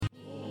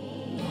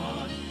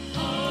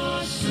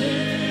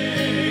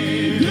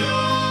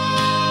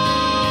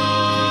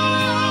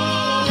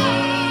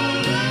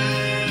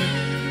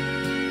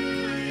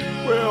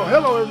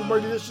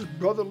everybody. This is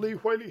Brother Lee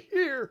Whaley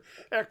here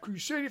at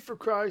Crusading for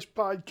Christ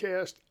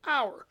Podcast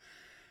Hour.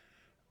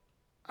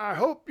 I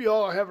hope you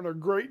all are having a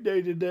great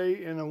day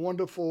today and a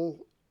wonderful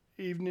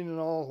evening and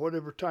all,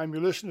 whatever time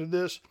you're listening to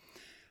this.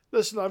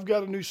 Listen, I've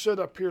got a new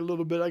setup here a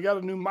little bit. I got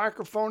a new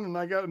microphone and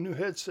I got a new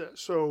headset,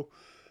 so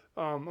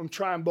I'm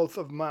trying both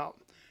of them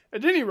out.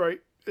 At any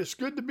rate, it's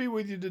good to be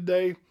with you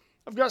today.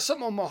 I've got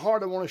something on my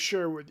heart I want to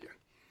share with you.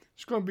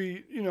 It's going to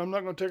be, I'm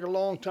not going to take a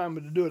long time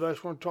to do it. I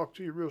just want to talk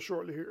to you real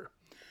shortly here.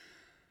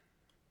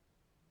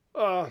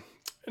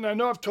 And I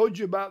know I've told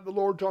you about the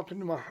Lord talking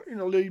to my,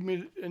 lead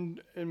me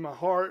in my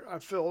heart. I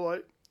feel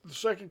like the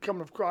second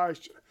coming of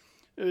Christ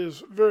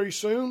is very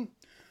soon.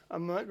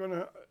 I'm not going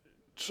to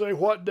say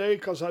what day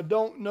because I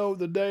don't know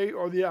the day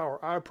or the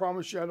hour. I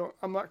promise you,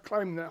 I'm not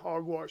claiming that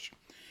hogwash.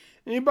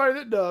 Anybody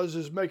that does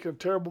is making a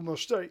terrible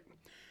mistake.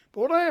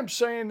 But what I am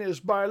saying is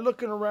by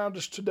looking around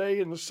us today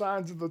and the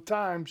signs of the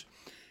times,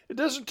 it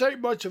doesn't take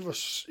much of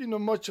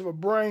a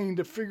brain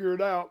to figure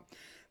it out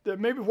that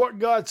maybe what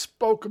God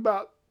spoke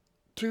about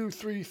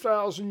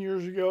 2,000-3,000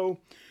 years ago,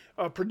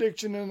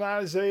 prediction in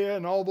Isaiah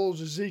and all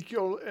those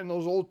Ezekiel and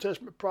those Old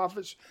Testament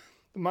prophets,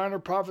 the minor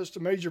prophets,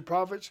 the major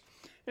prophets,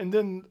 and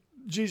then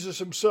Jesus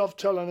himself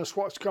telling us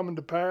what's coming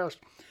to pass.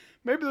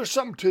 Maybe there's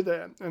something to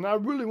that. And I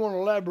really want to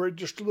elaborate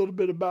just a little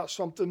bit about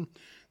something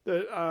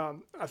that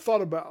I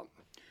thought about.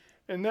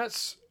 And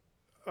that's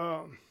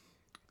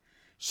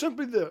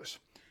simply this.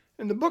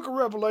 In the book of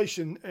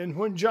Revelation, and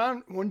when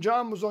John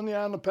was on the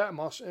island of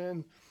Patmos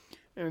and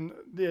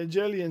the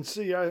Aegean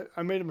Sea,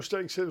 I made a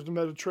mistake and said it was the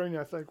Mediterranean,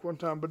 I think, one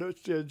time, but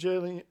it's the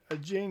Aegean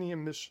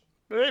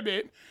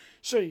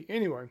Sea.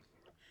 Anyway,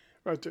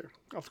 right there,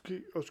 off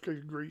the coast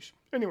of Greece.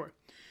 Anyway,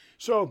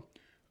 so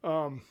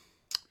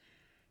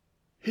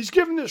he's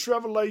given this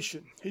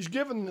revelation. He's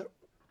given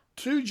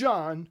to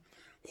John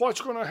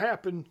what's going to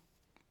happen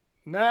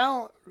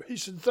now. He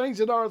said things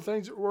that are,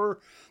 things that were,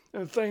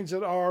 and things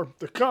that are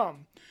to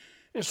come.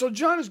 And so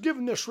John is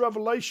given this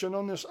revelation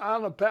on this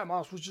island of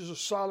Patmos, which is a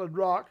solid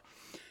rock.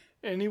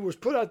 And he was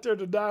put out there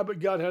to die, but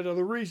God had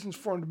other reasons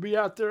for him to be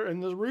out there.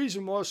 And the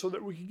reason was so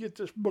that we could get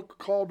this book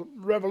called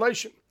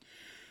Revelation.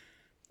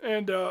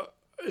 And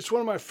it's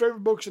one of my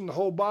favorite books in the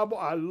whole Bible.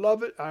 I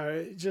love it.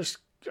 I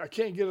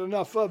can't get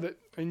enough of it.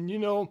 And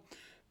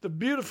the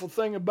beautiful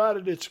thing about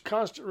it, it's a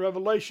constant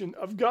revelation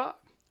of God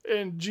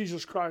and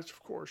Jesus Christ,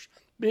 of course,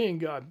 being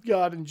God.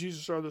 God and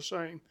Jesus are the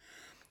same.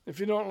 If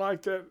you don't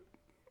like that,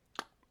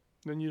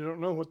 then you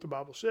don't know what the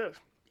Bible says.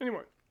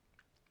 Anyway,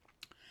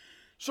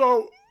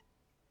 so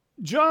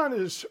John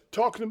is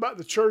talking about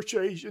the church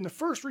age, and the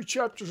first 3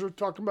 chapters are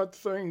talking about the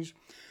things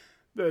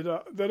that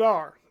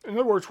are. In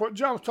other words, what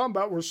John was talking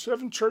about were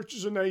 7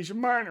 churches in Asia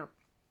Minor.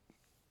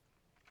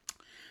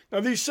 Now,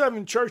 these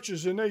 7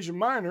 churches in Asia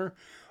Minor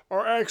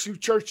are actually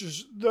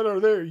churches that are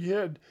there. You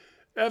had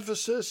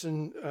Ephesus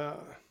and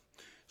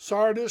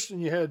Sardis,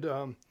 and you had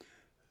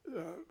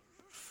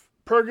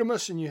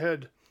Pergamos, and you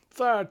had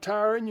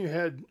Thyatira, and you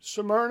had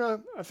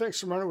Smyrna. I think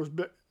Smyrna was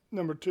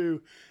number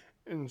 2.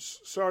 And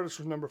Sardis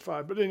was number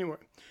 5. But anyway,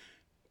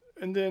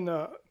 and then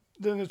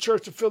the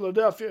Church of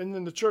Philadelphia, and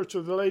then the Church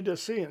of the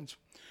Laodiceans.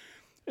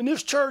 And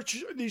these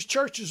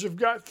churches have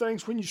got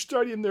things, when you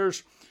study them,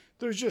 there's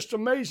just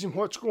amazing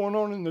what's going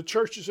on in the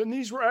churches. And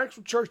these were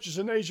actual churches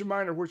in Asia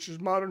Minor, which is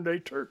modern-day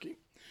Turkey.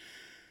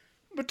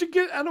 But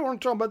I don't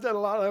want to talk about that a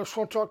lot. I just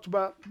want to talk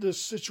about this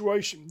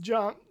situation.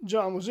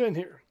 John was in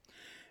here.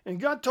 And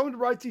God told him to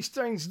write these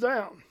things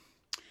down.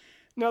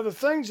 Now, the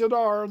things that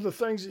are the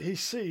things that he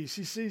sees.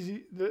 He sees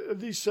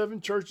these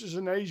 7 churches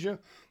in Asia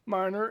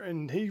Minor,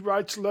 and he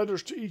writes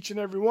letters to each and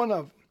every one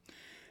of them.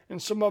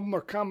 And some of them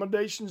are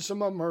commendations,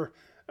 some of them are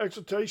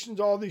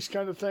exhortations, all these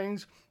kind of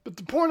things. But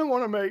the point I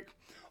want to make,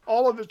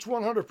 all of it's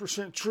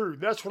 100% true.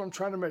 That's what I'm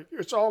trying to make.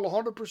 It's all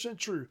 100%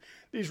 true.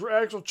 These were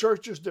actual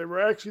churches. They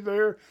were actually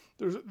there.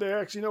 They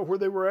actually know where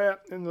they were at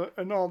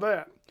and all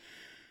that.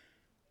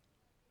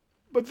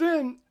 But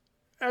then,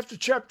 after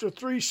chapter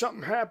 3,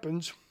 something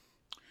happens.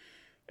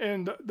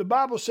 And the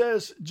Bible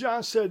says,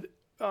 John said,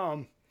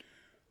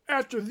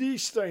 after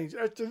these things,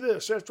 after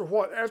this, after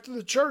what? After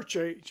the church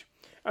age.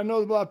 I know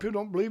a lot of people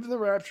don't believe in the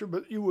rapture,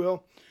 but you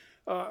will.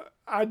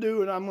 I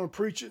do, and I'm going to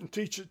preach it and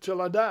teach it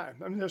till I die.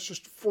 I mean, that's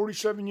just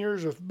 47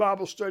 years of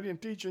Bible study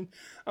and teaching.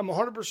 I'm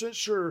 100%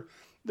 sure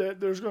that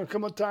there's going to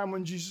come a time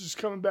when Jesus is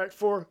coming back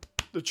for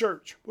the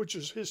church, which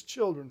is his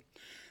children.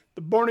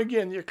 The born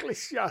again, the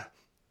ecclesia,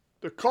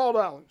 the called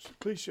out,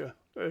 ecclesia,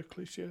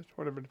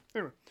 whatever.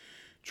 Anyway.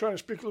 Trying to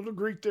speak a little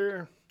Greek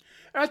there.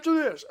 After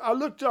this, I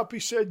looked up, he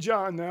said,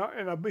 John now,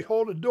 and I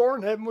behold, a door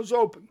in heaven was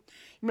open.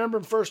 Remember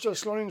in 1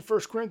 Thessalonians,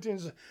 1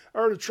 Corinthians, I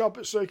heard a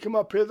trumpet say, come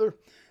up hither.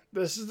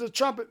 This is the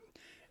trumpet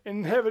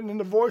in heaven, and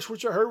the voice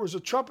which I heard was a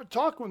trumpet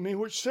talking with me,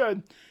 which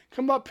said,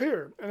 come up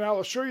here, and I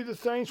will show you the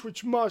things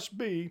which must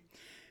be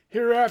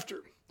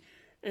hereafter.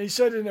 And he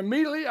said, and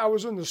immediately I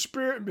was in the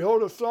Spirit, and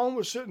behold, a throne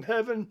was set in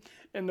heaven,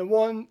 and the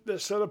one that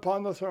sat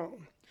upon the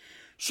throne.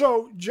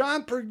 So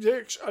John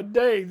predicts a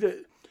day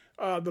that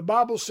the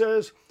Bible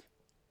says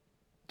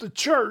the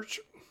church,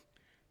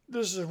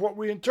 this is what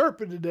we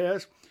interpret it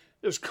as,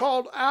 is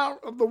called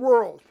out of the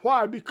world.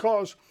 Why?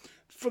 Because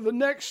for the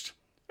next,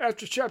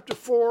 after chapter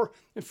 4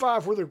 and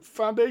 5, where the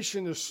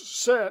foundation is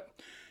set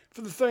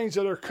for the things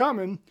that are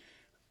coming,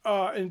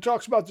 and it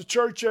talks about the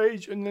church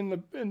age, and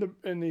then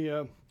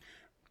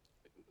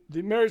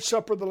the marriage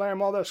supper of the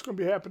Lamb, all that's going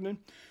to be happening.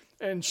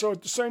 And so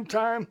at the same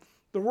time,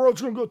 the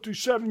world's going to go through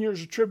 7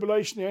 years of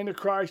tribulation, the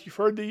Antichrist. You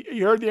heard the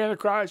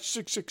Antichrist,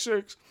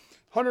 666,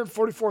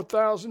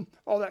 144,000,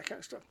 all that kind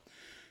of stuff.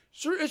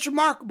 So it's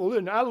remarkable,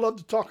 isn't it? I love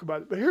to talk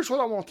about it. But here's what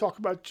I want to talk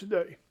about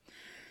today.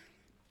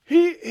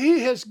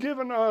 He has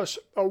given us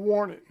a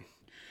warning.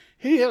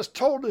 He has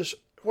told us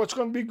what's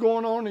going to be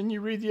going on, and you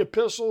read the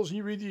epistles, and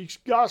you read the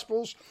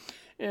gospels,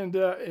 and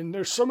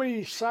there's so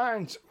many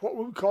signs, what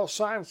we would call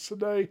signs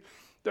today,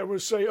 that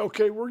would say,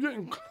 okay, we're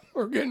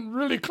getting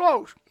really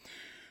close.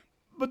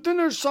 But then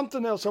there's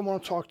something else I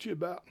want to talk to you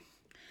about.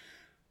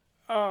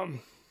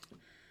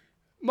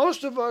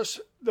 Most of us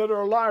that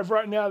are alive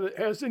right now that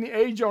has any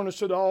age on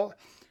us at all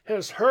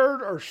has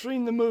heard or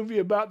seen the movie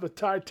about the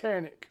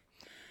Titanic.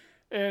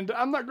 And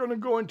I'm not going to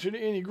go into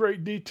any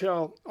great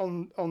detail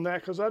on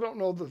that because I don't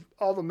know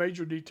all the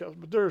major details,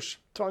 but there's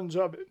tons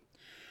of it.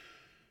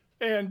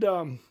 And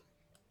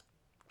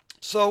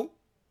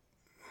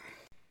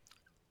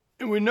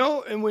we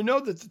know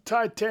that the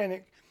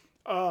Titanic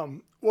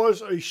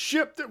was a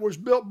ship that was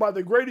built by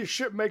the greatest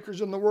ship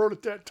makers in the world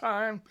at that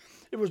time.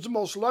 It was the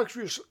most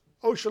luxurious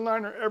ocean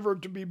liner ever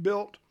to be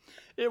built.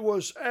 It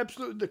was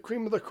absolutely the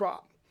cream of the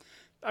crop.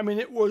 I mean,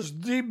 it was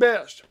the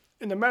best.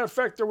 And as a matter of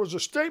fact, there was a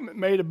statement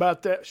made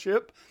about that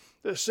ship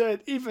that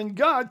said, even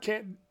God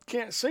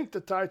can't sink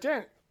the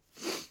Titanic,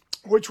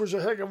 which was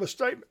a heck of a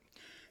statement.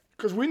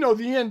 Because we know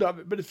the end of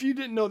it. But if you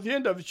didn't know the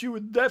end of it, you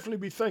would definitely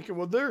be thinking,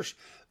 well, this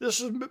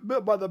is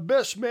built by the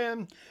best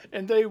men,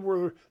 and they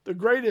were the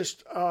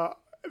greatest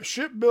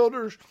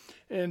shipbuilders,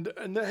 and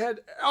they had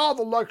all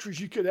the luxuries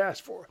you could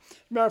ask for.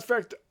 Matter of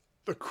fact,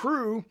 the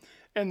crew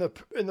and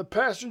the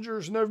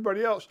passengers and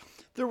everybody else,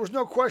 there was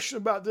no question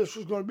about this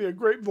was going to be a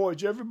great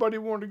voyage. Everybody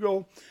wanted to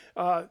go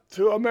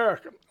to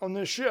America on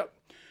this ship.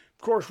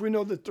 Of course, we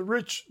know that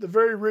the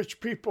very rich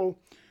people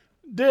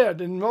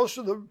did, and most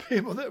of the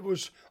people that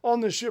was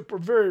on the ship were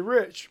very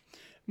rich.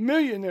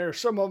 Millionaires,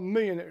 some of them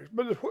millionaires.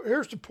 But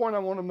here's the point I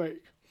want to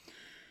make.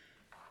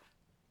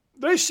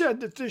 They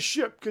said that this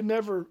ship could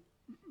never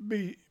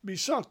be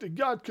sunk, that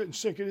God couldn't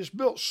sink it. It's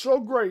built so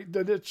great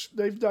that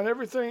they've done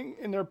everything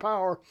in their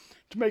power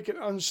to make it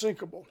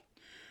unsinkable.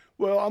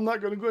 Well, I'm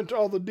not going to go into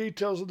all the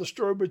details of the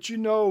story, but you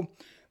know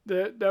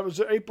that was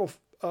April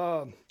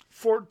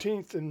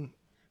 14th and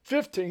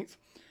 15th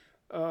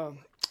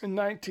in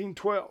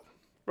 1912,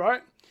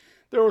 right?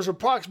 There was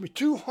approximately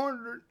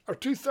 200 or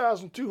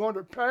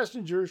 2,200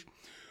 passengers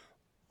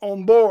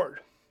on board.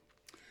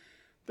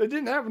 They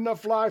didn't have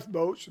enough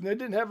lifeboats, and they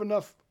didn't have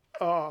enough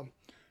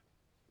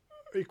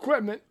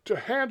equipment to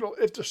handle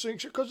if the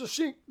sink, because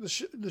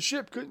the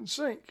ship couldn't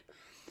sink.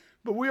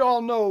 But we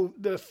all know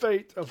the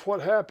fate of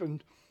what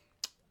happened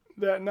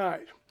that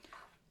night.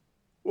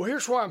 Well,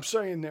 here's why I'm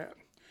saying that.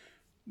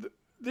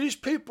 These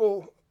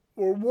people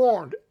were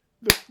warned.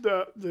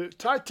 The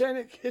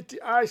Titanic hit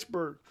the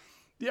iceberg.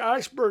 The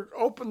iceberg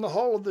opened the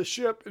hull of the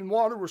ship, and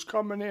water was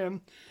coming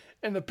in.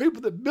 And the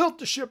people that built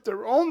the ship, that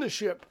were on the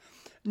ship,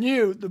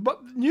 knew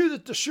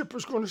that the ship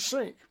was going to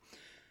sink.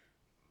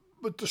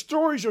 But the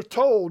stories are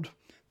told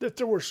that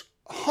there was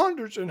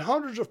hundreds and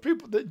hundreds of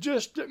people that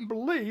just didn't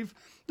believe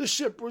the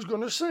ship was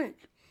going to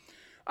sink.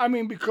 I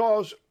mean,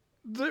 because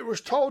it was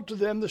told to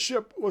them the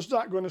ship was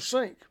not going to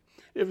sink.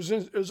 It was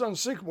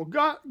unsinkable.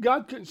 God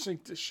couldn't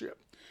sink this ship,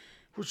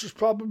 which is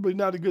probably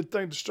not a good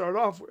thing to start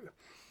off with.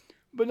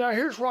 But now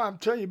here's why I'm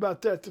telling you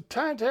about that. The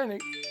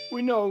Titanic,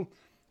 we know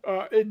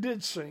it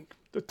did sink.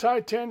 The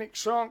Titanic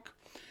sunk,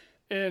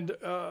 and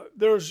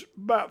there's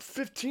about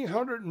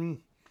 1,500 and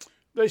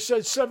they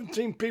said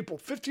 17 people,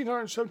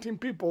 1,517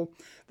 people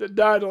that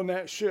died on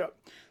that ship.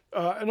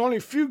 And only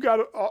a few got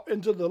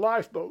into the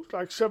lifeboats,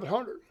 like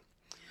 700.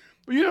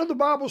 But you know, the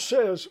Bible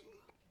says,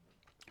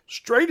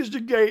 straight is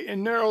the gate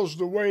and narrow is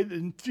the way,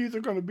 and few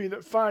are going to be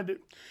that find it.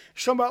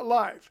 It's talking about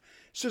life.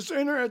 It says,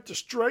 enter at the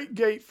straight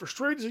gate, for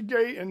straight is the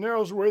gate and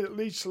narrow is the way that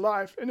leads to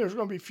life, and there's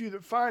going to be few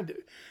that find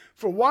it.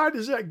 For wide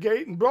is that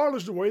gate and broad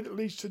is the way that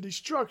leads to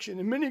destruction,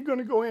 and many are going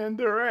to go in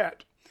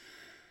thereat.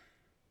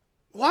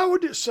 Why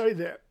would it say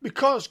that?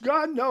 Because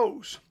God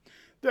knows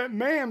that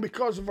man,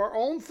 because of our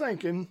own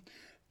thinking,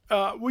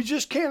 we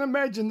just can't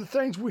imagine the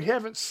things we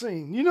haven't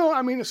seen. You know,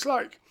 I mean, it's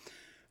like,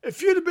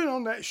 if you'd have been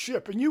on that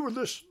ship and you were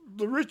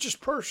the richest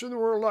person in the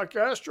world like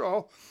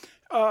Astral,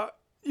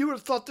 you would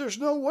have thought there's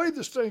no way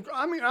this thing,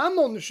 I mean, I'm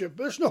on the ship,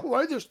 there's no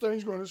way this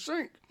thing's going to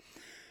sink.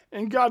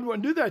 And God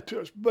wouldn't do that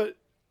to us. But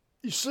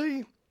you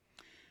see,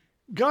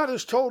 God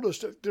has told us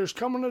that there's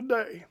coming a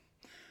day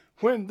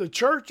when the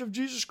church of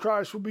Jesus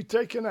Christ will be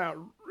taken out.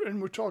 And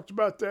we talked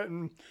about that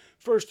in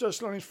 1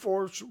 Thessalonians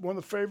 4, one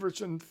of the favorites,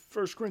 in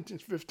 1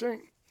 Corinthians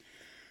 15.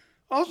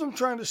 Also, I'm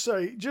trying to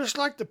say, just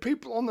like the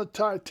people on the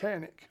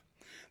Titanic,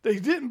 they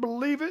didn't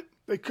believe it.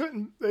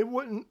 They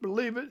wouldn't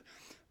believe it.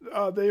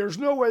 There's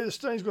no way this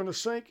thing's going to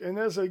sink. And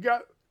as they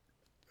got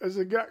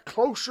it got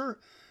closer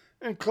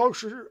and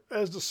closer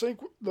as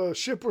the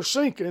ship was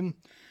sinking,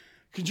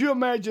 could you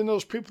imagine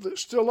those people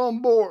that's still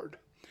on board?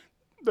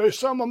 There's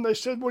some of them, they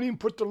said, wouldn't even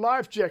put the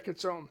life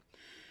jackets on.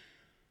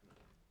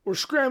 We're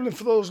scrambling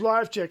for those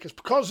life jackets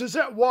because as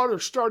that water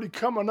started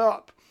coming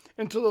up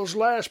into those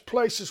last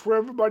places where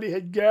everybody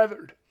had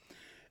gathered,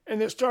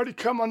 and it started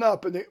coming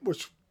up, and it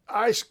was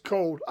ice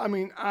cold. I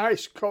mean,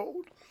 ice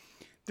cold.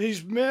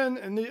 These men,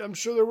 and I'm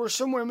sure there were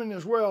some women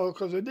as well,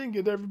 because they didn't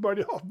get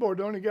everybody off board.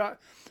 They only got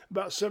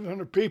about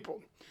 700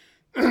 people.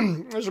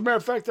 As a matter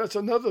of fact, that's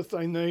another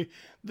thing.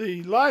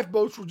 The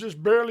lifeboats were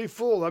just barely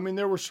full. I mean,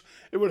 it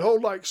would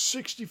hold like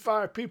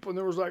 65 people, and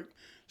there was like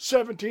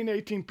 17,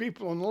 18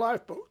 people on the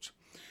lifeboats,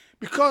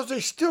 because they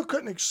still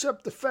couldn't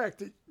accept the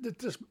fact that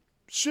this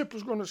ship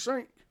was going to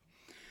sink.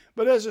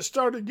 But as it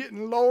started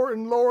getting lower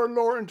and lower and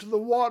lower into the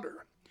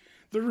water,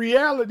 the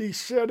reality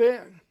set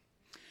in.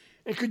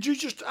 And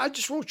I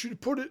just want you to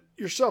put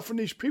yourself in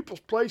these people's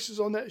places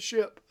on that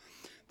ship.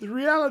 The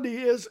reality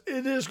is,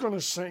 it is going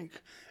to sink.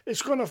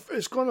 It's going to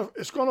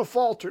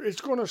falter.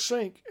 It's going to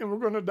sink, and we're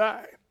going to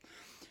die.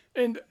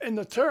 And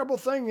the terrible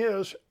thing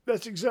is,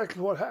 that's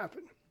exactly what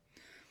happened.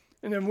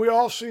 And then we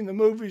all seen the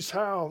movies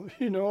how,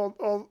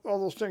 all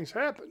those things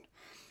happened.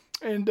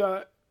 And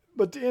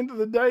but the end of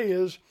the day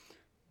is,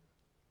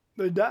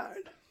 they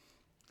died.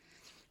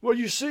 Well,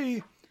 you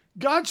see,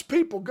 God's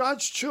people,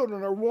 God's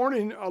children are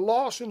warning a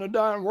lost and a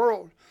dying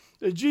world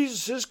that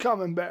Jesus is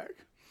coming back.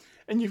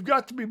 And you've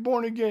got to be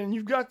born again, and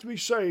you've got to be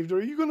saved,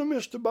 or you're going to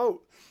miss the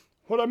boat.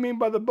 What I mean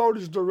by the boat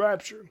is the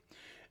rapture.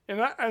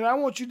 And I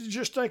want you to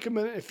just think a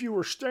minute, if you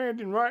were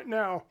standing right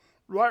now,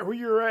 right where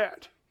you're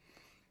at,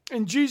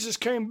 and Jesus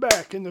came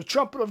back, and the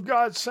trumpet of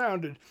God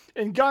sounded,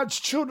 and God's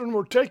children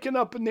were taken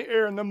up in the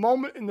air in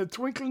the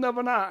twinkling of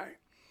an eye,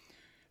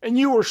 and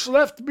you were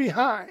left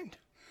behind,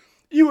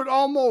 you would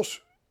almost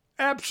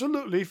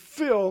absolutely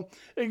feel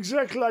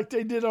exactly like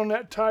they did on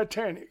that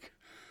Titanic.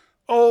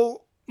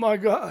 Oh my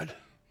God.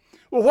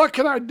 Well, what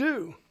can I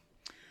do?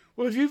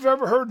 Well, if you've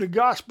ever heard the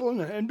gospel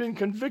and been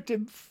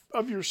convicted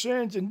of your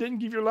sins and didn't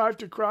give your life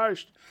to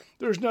Christ,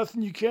 there's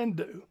nothing you can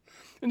do.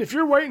 And if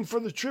you're waiting for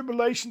the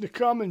tribulation to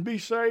come and be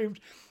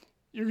saved,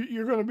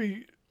 you're going to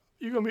be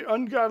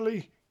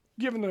ungodly,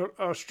 given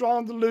a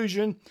strong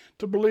delusion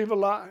to believe a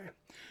lie.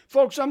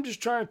 Folks, I'm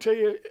just trying to tell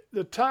you,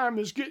 the time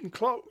is getting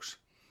close.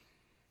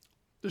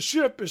 The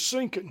ship is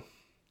sinking.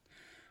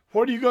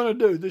 What are you going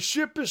to do? The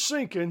ship is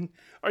sinking.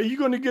 Are you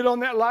going to get on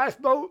that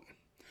lifeboat?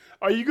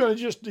 Are you going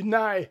to just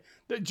deny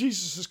that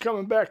Jesus is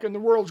coming back and the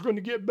world's going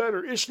to get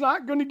better? It's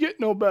not going to get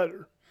no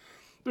better.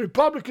 The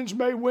Republicans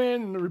may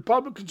win, and the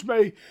Republicans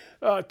may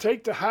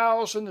take the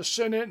House and the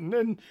Senate, and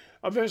then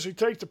eventually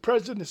take the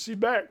presidency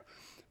back.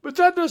 But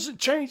that doesn't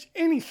change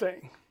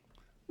anything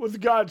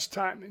with God's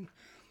timing,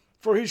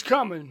 for he's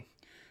coming.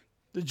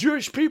 The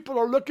Jewish people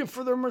are looking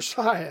for their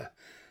Messiah,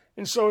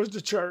 and so is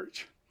the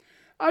church.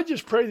 I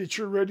just pray that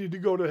you're ready to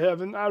go to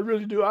heaven. I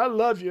really do. I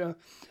love you.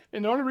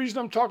 And the only reason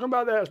I'm talking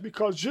about that is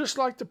because just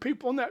like the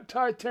people on that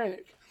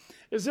Titanic,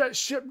 as that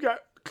ship got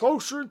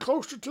closer and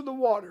closer to the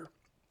water,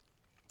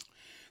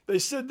 they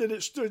said that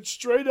it stood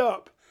straight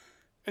up,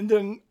 and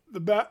then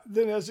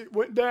as it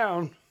went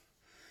down,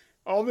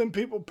 all them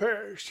people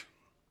perished.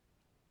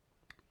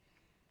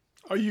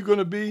 Are you going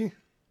to be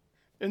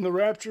in the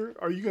rapture?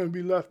 Or are you going to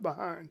be left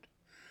behind?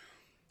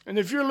 And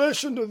if you're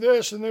listening to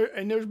this and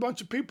there's a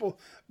bunch of people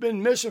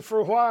been missing for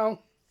a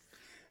while,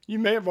 you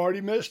may have already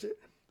missed it.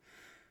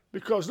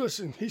 Because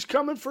listen, he's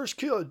coming for his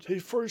kids,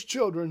 for his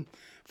children,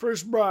 for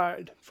his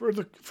bride, for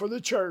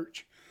the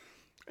church.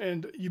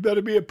 And you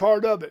better be a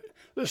part of it.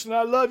 Listen,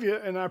 I love you,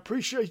 and I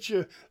appreciate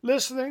you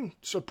listening.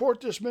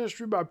 Support this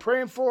ministry by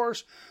praying for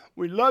us.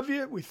 We love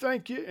you, we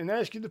thank you, and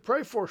ask you to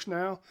pray for us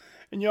now.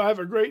 And y'all have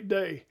a great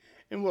day.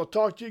 And we'll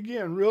talk to you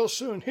again real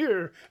soon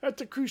here at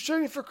the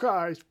Crusading for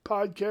Christ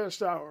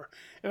podcast hour.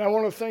 And I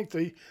want to thank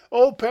the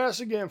old past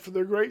again for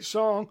their great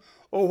song,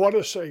 Oh, What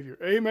a Savior.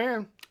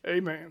 Amen.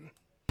 Amen.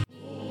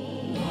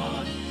 Oh,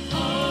 what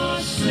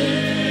a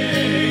Savior.